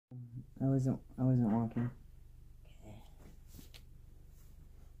I wasn't walking. Okay.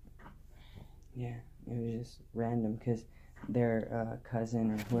 Yeah, it was just random because their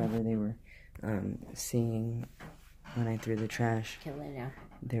cousin or whoever they were seeing when I threw the trash. Kill it now.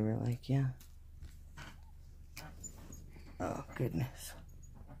 They were like, yeah. Oh, goodness.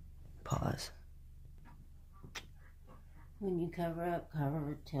 Pause. When you cover up,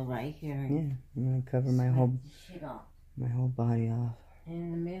 cover it till right here. Yeah, I'm gonna cover my whole shit off. My whole body off. And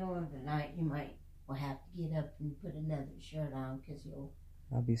in the middle of the night, you might will have to get up and put another shirt on because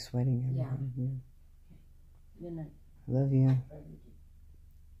I'll be sweating. Yeah. Yeah. You're gonna. I love you.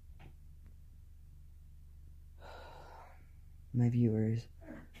 My viewers,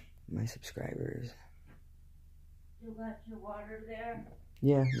 my subscribers. You got your water there?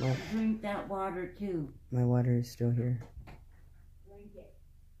 Yeah. Drink that water too. My water is still here. Drink it.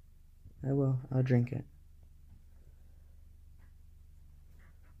 I will. I'll drink it.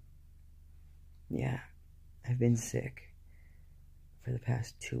 Yeah. I've been sick for the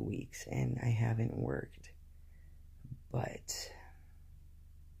past 2 weeks and I haven't worked. But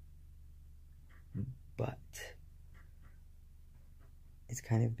it's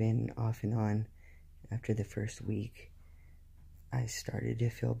kind of been off and on. After the first week, I started to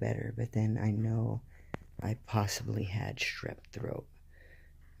feel better, but then I know I possibly had strep throat.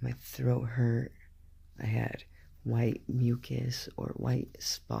 My throat hurt. I had white mucus or white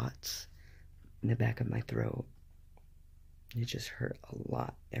spots in the back of my throat. It just hurt a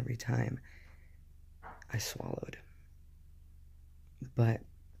lot every time I swallowed. But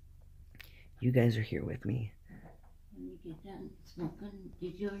you guys are here with me. When you get done smoking,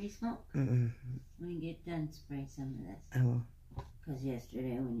 did you already smoke? Mm-mm. When you get done, spray some of this. I will. Because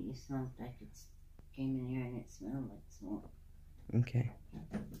yesterday when you smoked, I came in here and it smelled like smoke. Okay.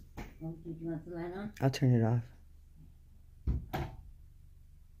 Oh, did you want the light on? I'll turn it off.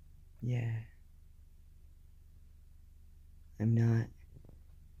 Yeah. I'm not,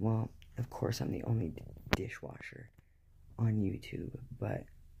 well, of course I'm the only dishwasher on YouTube, but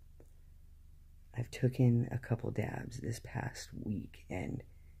I've taken a couple dabs this past week and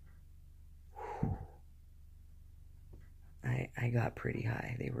whew, I got pretty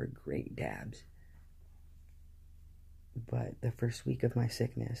high. They were great dabs. But the first week of my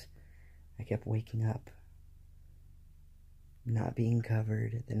sickness, I kept waking up, not being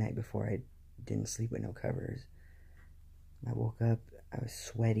covered. The night before, I didn't sleep with no covers. I woke up, I was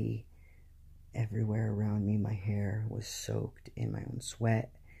sweaty everywhere around me. My hair was soaked in my own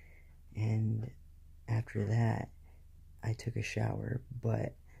sweat. And after that, I took a shower,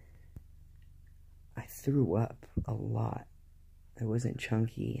 but I threw up a lot. It wasn't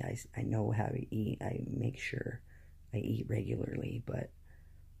chunky. I know how to eat. I make sure I eat regularly, but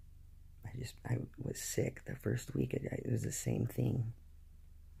I was sick the first week. It was the same thing.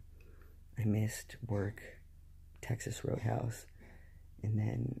 I missed work, Texas Roadhouse, and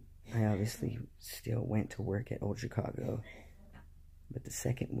then I obviously still went to work at Old Chicago. But the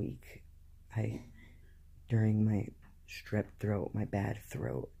second week, during my strep throat, my bad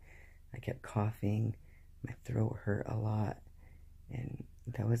throat, I kept coughing. My throat hurt a lot. And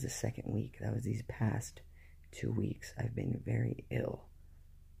that was the second week. That was these past 2 weeks. I've been very ill.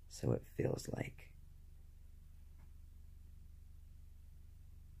 So it feels like,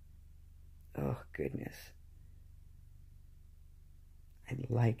 oh goodness. I'd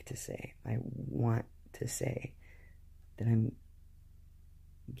like to say, I want to say that I'm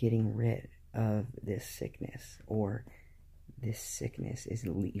getting rid of this sickness, or this sickness is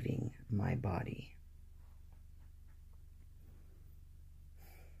leaving my body.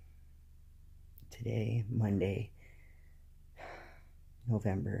 Today, Monday,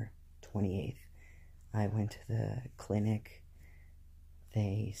 November 28th, I went to the clinic.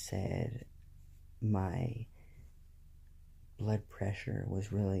 They said my blood pressure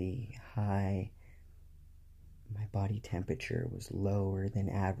was really high. My body temperature was lower than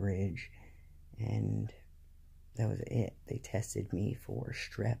average, and that was it. They tested me for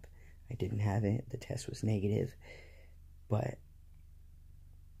strep. I didn't have it. The test was negative, but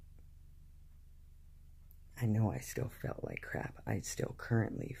I know I still felt like crap. I still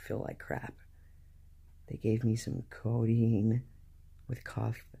currently feel like crap. They gave me some codeine with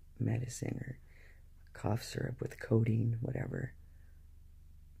cough medicine, or cough syrup with codeine, whatever.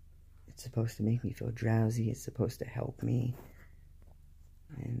 It's supposed to make me feel drowsy. It's supposed to help me.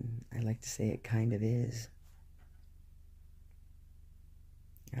 And I like to say it kind of is.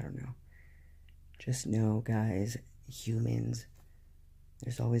 I don't know. Just know, guys, humans,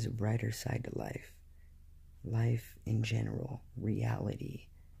 there's always a brighter side to life. Life in general, reality,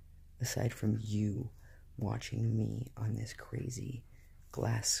 aside from you watching me on this crazy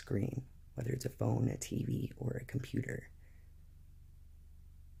glass screen. whether it's a phone, a TV, or a computer.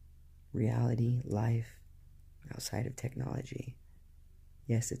 Reality, life, outside of technology.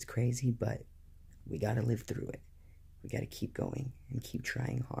 Yes, it's crazy, but we gotta live through it. We gotta keep going and keep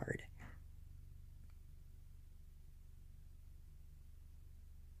trying hard.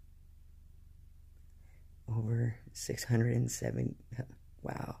 Over 607,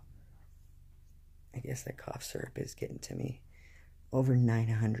 wow. I guess that cough syrup is getting to me. Over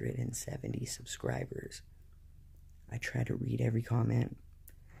 970 subscribers. I try to read every comment.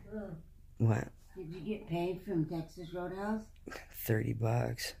 What? Did you get paid from Texas Roadhouse?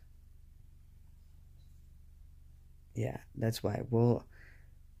 $30. Yeah, that's why. Well,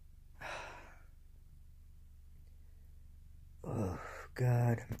 oh,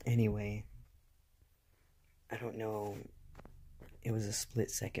 God. Anyway, I don't know. It was a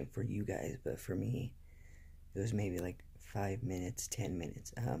split second for you guys, but for me, it was maybe like 5 minutes, 10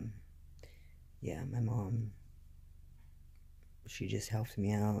 minutes. Yeah, my mom, she just helped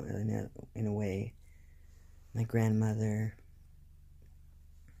me out in a way. My grandmother,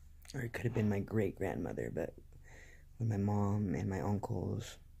 or it could have been my great-grandmother, but when my mom and my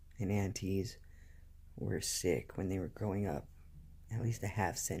uncles and aunties were sick when they were growing up, at least a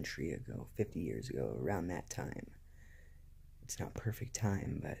half century ago, 50 years ago, around that time. It's not perfect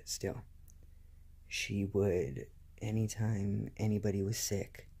time, but still. She would, anytime anybody was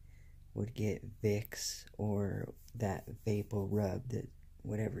sick, would get Vicks or that Vapor Rub, that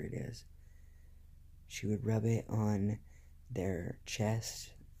whatever it is. She would rub it on their chest,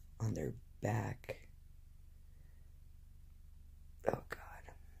 on their back, oh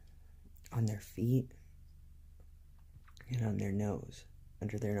God, on their feet, and on their nose,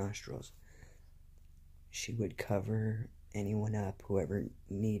 under their nostrils. She would cover anyone up, whoever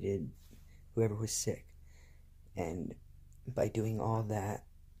was sick. And by doing all that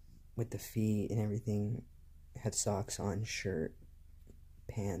with the feet and everything, had socks on, shirt,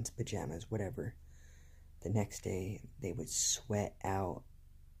 pants, pajamas, whatever, the next day they would sweat out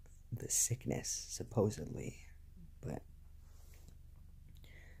the sickness, supposedly. But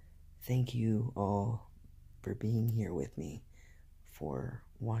thank you all for being here with me, for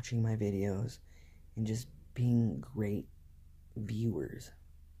watching my videos, and just being great viewers.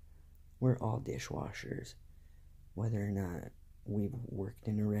 We're all dishwashers, whether or not we've worked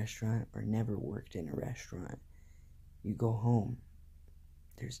in a restaurant or never worked in a restaurant. You go home,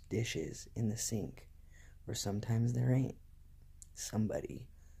 there's dishes in the sink, or sometimes there ain't. Somebody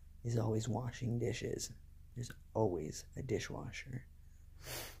is always washing dishes. There's always a dishwasher.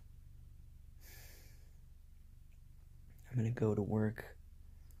 I'm gonna go to work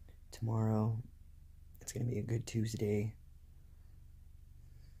tomorrow. It's gonna be a good Tuesday.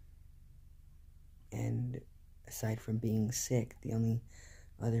 And aside from being sick, the only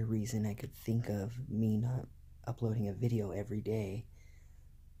other reason I could think of me not uploading a video every day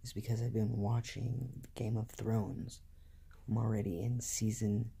is because I've been watching Game of Thrones. I'm already in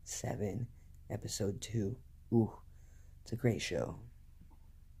season 7, episode 2. Ooh, it's a great show.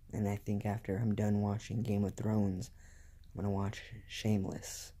 And I think after I'm done watching Game of Thrones, I'm gonna watch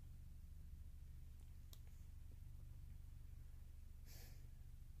Shameless.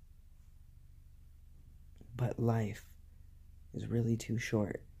 But life is really too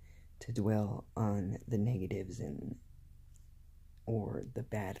short to dwell on the negatives or the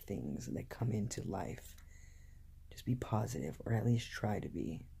bad things that come into life. Just be positive, or at least try to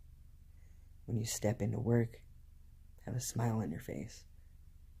be. When you step into work, have a smile on your face.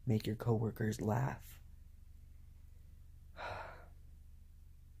 Make your coworkers laugh.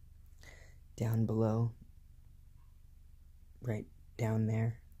 Down below, right down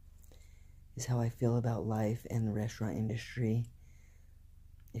there, is how I feel about life and the restaurant industry.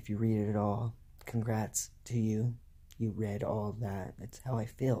 If you read it all, congrats to you. You read all that. That's how I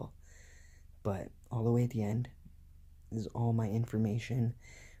feel. But all the way at the end is all my information,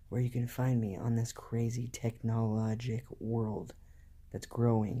 where you can find me on this crazy technologic world that's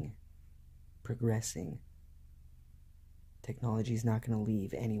growing, progressing. Technology is not going to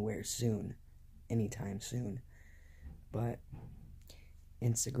leave anywhere soon, anytime soon. But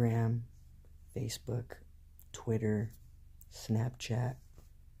Instagram, Facebook, Twitter, Snapchat,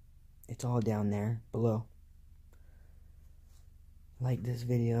 it's all down there below. Like this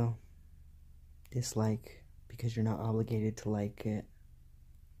video, dislike, because you're not obligated to like it.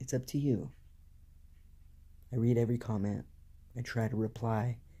 It's up to you. I read every comment. I try to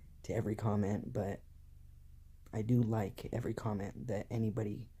reply to every comment, but I do like every comment that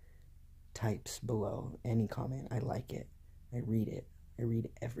anybody types below. Any comment, I like it. I read it. I read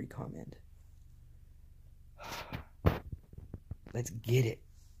every comment. Let's get it.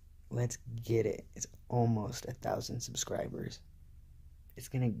 Let's get it. It's almost 1,000 subscribers. It's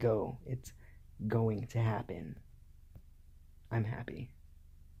gonna go. It's going to happen. I'm happy.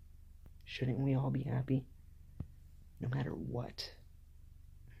 Shouldn't we all be happy? No matter what.